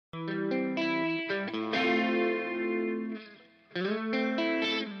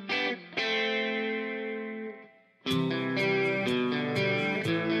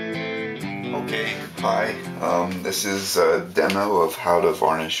Hi, this is a demo of how to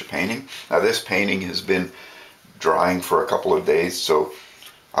varnish a painting. Now this painting has been drying for a couple of days, so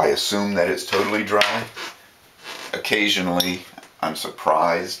I assume that it's totally dry. Occasionally I'm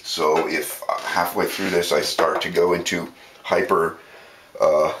surprised, so if halfway through this I start to go into hyper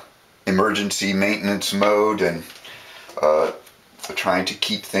emergency maintenance mode and trying to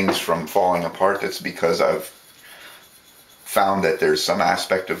keep things from falling apart, that's because I've found that there's some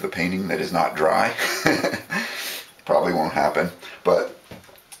aspect of the painting that is not dry. Probably won't happen, but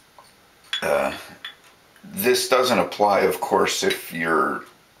this doesn't apply, of course, if you're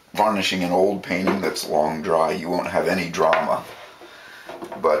varnishing an old painting that's long dry. You won't have any drama,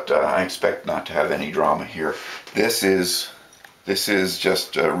 but I expect not to have any drama here. This is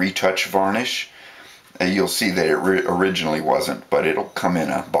just a retouch varnish. You'll see that it originally wasn't, but it'll come in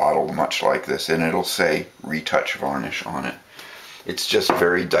a bottle much like this, and it'll say retouch varnish on it. It's just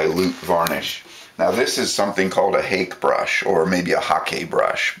very dilute varnish. Now this is something called a hake brush, or maybe a hake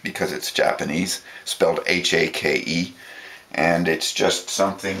brush, because it's Japanese, spelled H-A-K-E, and it's just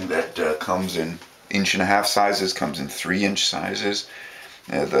something that comes in 1.5 sizes, comes in 3-inch sizes.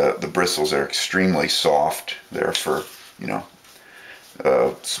 The bristles are extremely soft. They're for,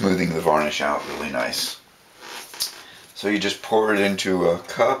 smoothing the varnish out really nice. So you just pour it into a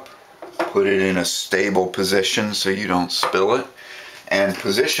cup, put it in a stable position so you don't spill it, and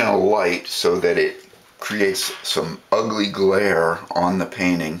position a light so that it creates some ugly glare on the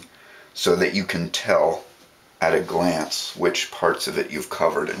painting so that you can tell at a glance which parts of it you've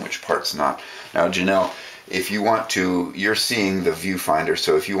covered and which parts not. Now Janelle, if you want to, you're seeing the viewfinder,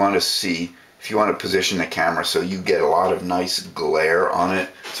 so if you want to position the camera so you get a lot of nice glare on it,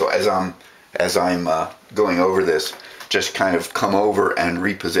 so as I'm going over this, just kind of come over and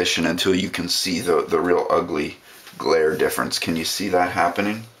reposition until you can see the real ugly glare difference. Can you see that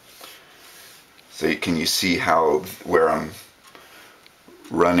happening? So can you see how, where I'm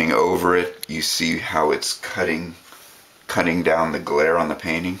running over it, you see how it's cutting down the glare on the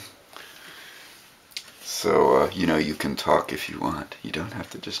painting? So you can talk if you want. You don't have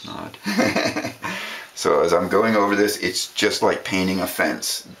to just nod. So as I'm going over this, it's just like painting a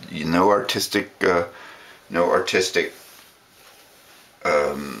fence. No artistic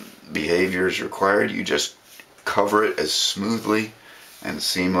behavior is required. You just cover it as smoothly and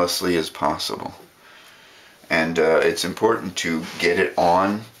seamlessly as possible. And it's important to get it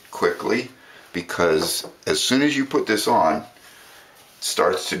on quickly, because as soon as you put this on, it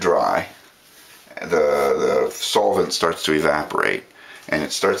starts to dry. The solvent starts to evaporate and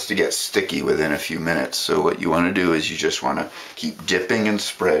it starts to get sticky within a few minutes. So what you want to do is you just want to keep dipping and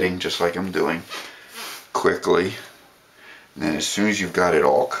spreading, just like I'm doing, quickly. And then as soon as you've got it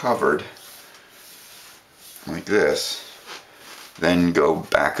all covered like this, then go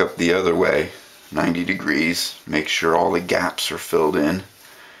back up the other way 90 degrees, make sure all the gaps are filled in,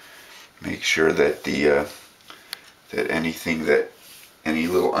 make sure that any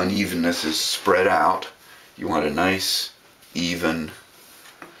little unevenness is spread out. You want a nice even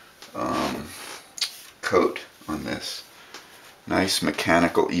coat on this, nice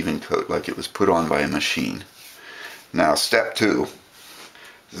mechanical even coat, like it was put on by a machine. Now step 2,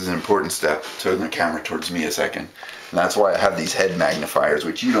 this is an important step. Turn the camera towards me a second. And that's why I have these head magnifiers,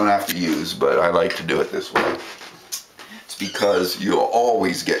 which you don't have to use, but I like to do it this way. It's because you'll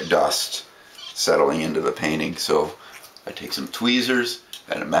always get dust settling into the painting. So I take some tweezers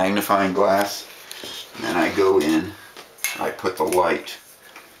and a magnifying glass, and then I go in, I put the light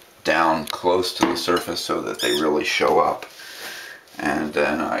down close to the surface so that they really show up. And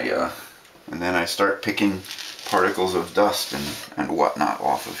then I start picking particles of dust and whatnot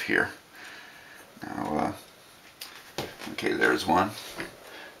off of here. Now, okay, there's one.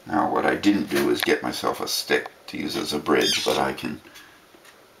 Now what I didn't do is get myself a stick to use as a bridge, but I can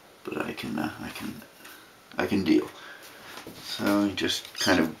deal. So you just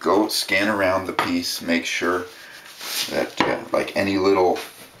kind of scan around the piece, make sure that like any little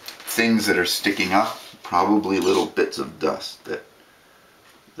things that are sticking up, probably little bits of dust that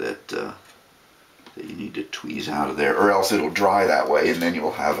you need to tweeze out of there, or else it'll dry that way, and then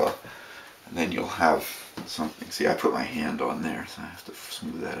you'll have something. See, I put my hand on there, so I have to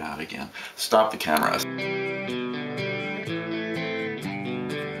smooth that out again. Stop the camera.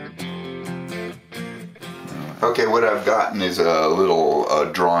 Okay, what I've gotten is a little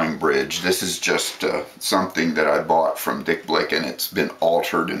drawing bridge. This is just something that I bought from Dick Blick, and it's been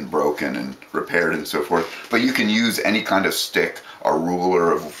altered and broken and repaired and so forth. But you can use any kind of stick, a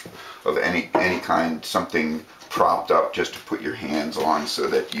ruler of any kind, something propped up just to put your hands on, so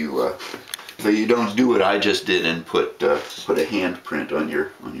that you don't do what I just did and put a handprint on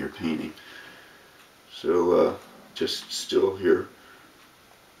your painting. So just still here,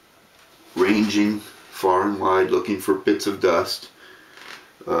 ranging far and wide, looking for bits of dust,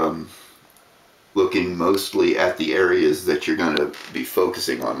 looking mostly at the areas that you're going to be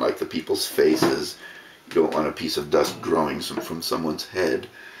focusing on, like the people's faces. You don't want a piece of dust growing from someone's head.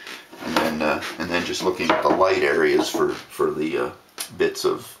 And then just looking at the light areas for the bits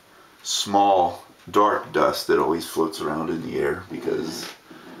of small dark dust that always floats around in the air, because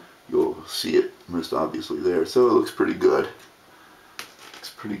you'll see it most obviously there. So it looks pretty good. Looks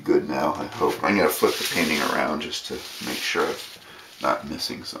pretty good now, I hope. I'm going to flip the painting around just to make sure I'm not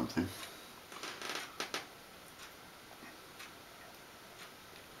missing something.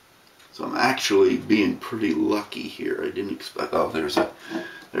 So I'm actually being pretty lucky here. I didn't expect. Oh, there's a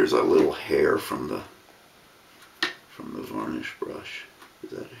little hair from the varnish brush.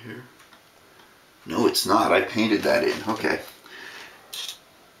 Is that a hair? No, it's not. I painted that in. Okay.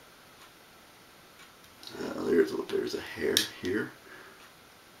 There's a hair here.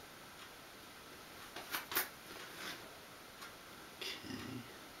 Okay.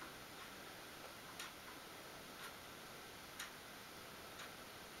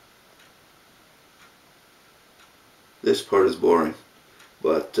 This part is boring,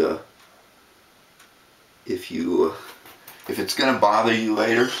 but if it's going to bother you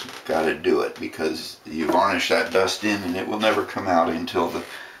later, gotta do it, because you varnish that dust in and it will never come out until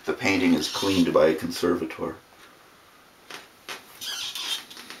the painting is cleaned by a conservator.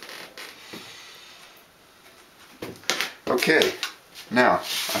 Okay, now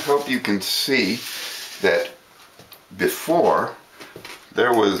I hope you can see that before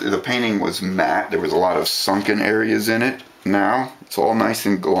the painting was matte. There was a lot of sunken areas in it. Now it's all nice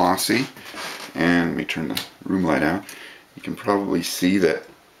and glossy. And let me turn the room light out. You can probably see that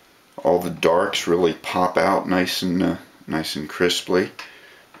all the darks really pop out nice and crisply.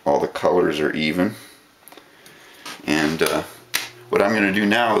 All the colors are even. And what I'm going to do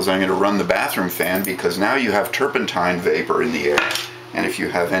now is I'm going to run the bathroom fan, because now you have turpentine vapor in the air. And if you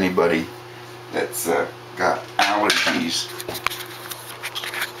have anybody that's got allergies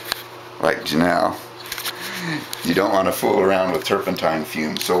like Janelle, you don't want to fool around with turpentine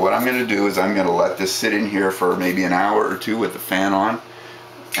fumes. So what I'm going to do is I'm going to let this sit in here for maybe an hour or two with the fan on,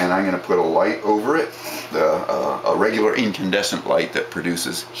 and I'm going to put a light over it, a regular incandescent light that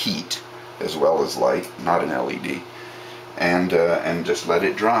produces heat as well as light, not an LED, and just let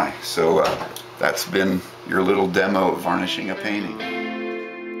it dry. So that's been your little demo of varnishing a painting.